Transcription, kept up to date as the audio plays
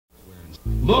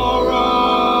Laura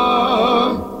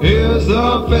is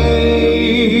the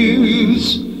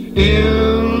face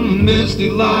in misty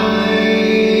light.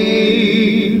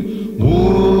 Whoa,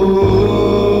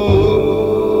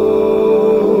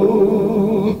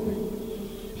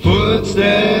 footsteps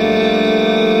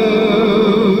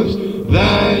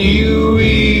that you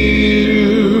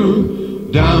hear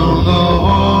down the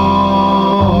hall,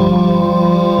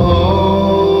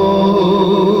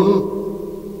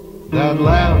 that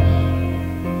laugh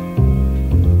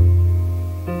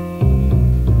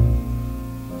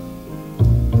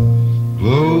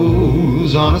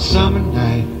glows on a summer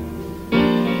night.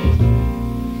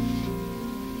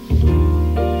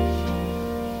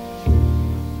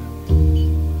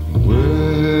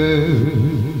 Where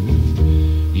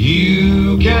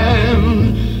you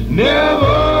can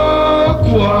never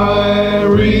quite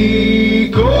recall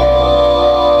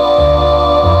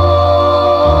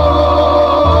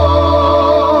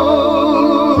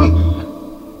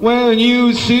when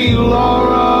you see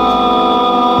Laura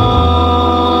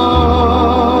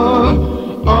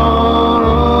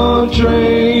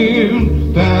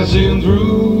train passing through.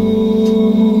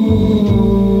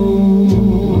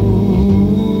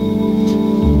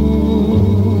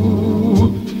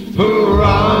 Her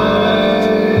eyes,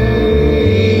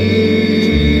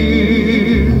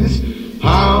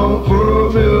 how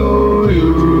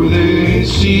familiar they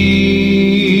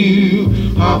seem,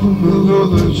 how familiar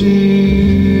they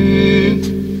seem.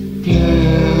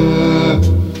 Yeah,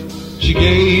 she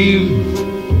gave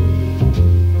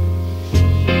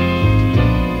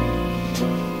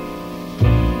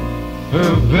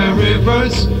her very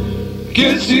first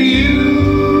kiss to you.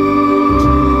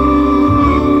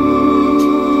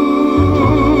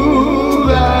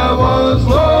 That was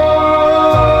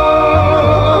love,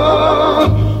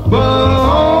 but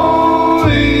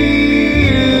only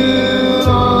in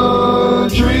a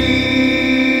dream.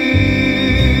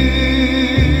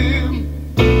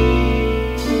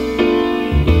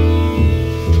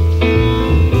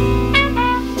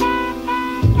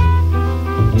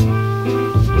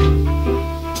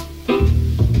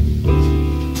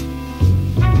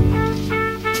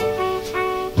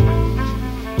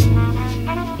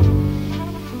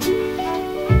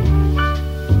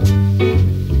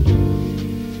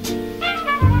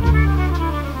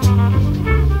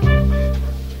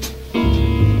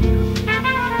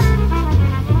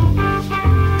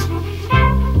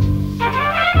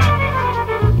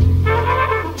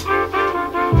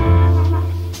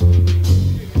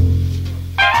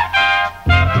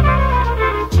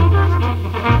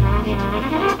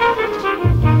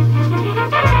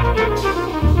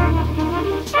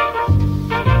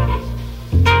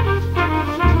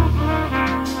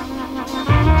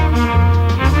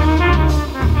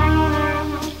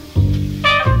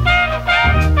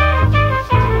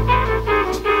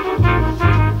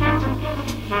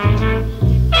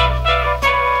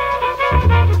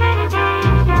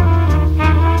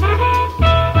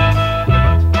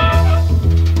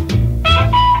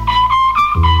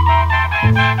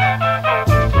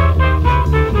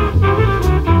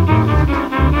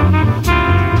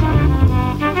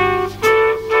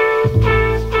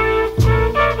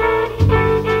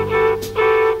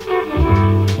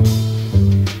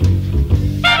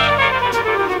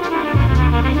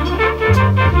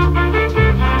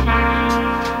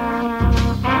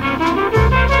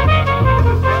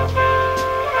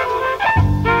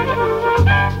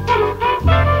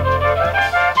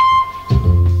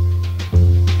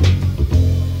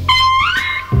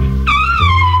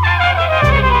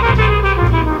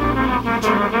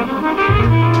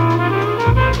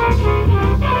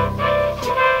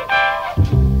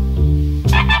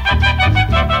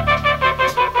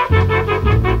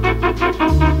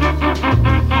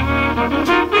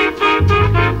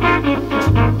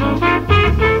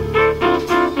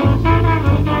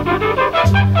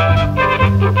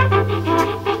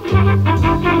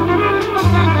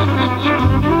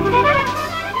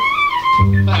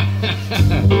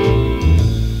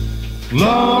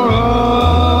 Laura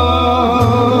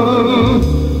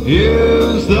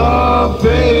is the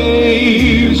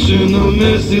face in the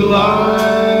misty light.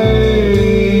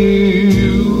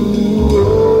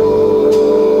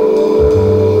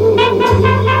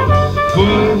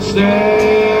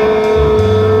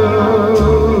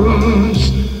 Footsteps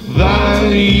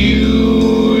that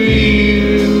you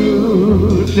hear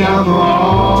down the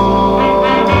hall.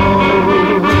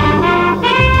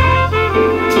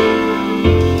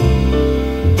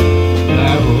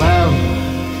 Laugh, laugh.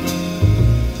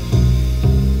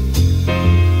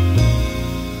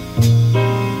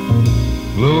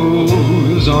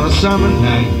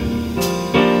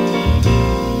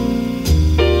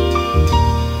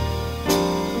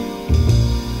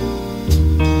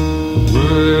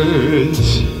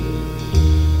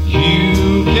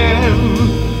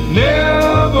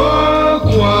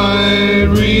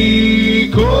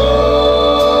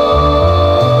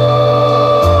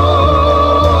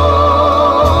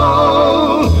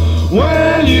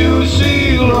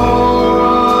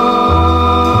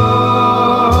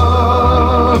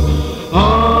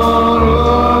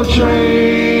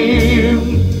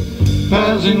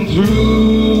 passing through.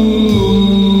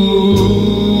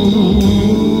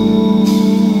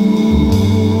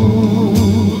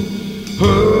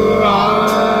 Her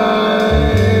eyes,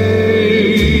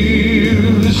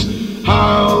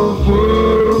 how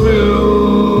familiar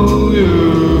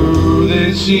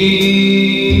they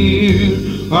seem,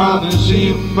 how they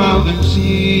seem, how they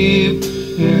seem,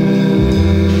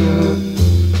 yeah.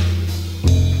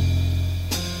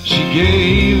 She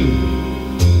gave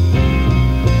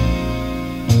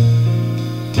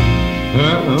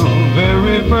her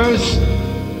very first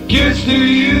kiss to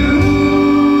you.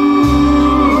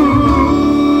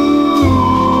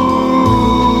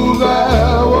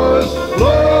 That was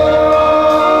love,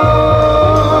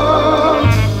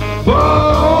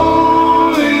 but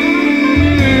only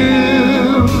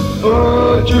in a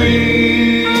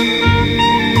dream.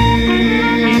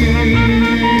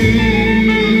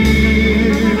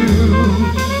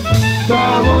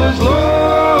 That was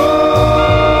love,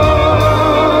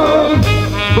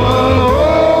 but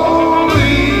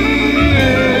only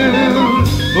in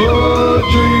a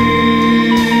dream.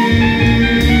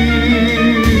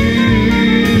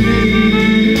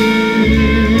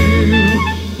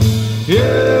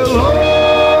 Yeah, love,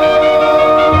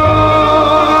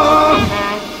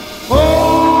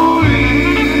 only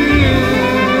in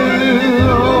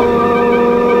a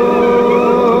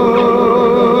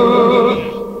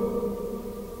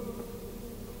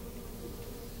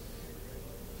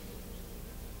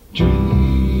dream.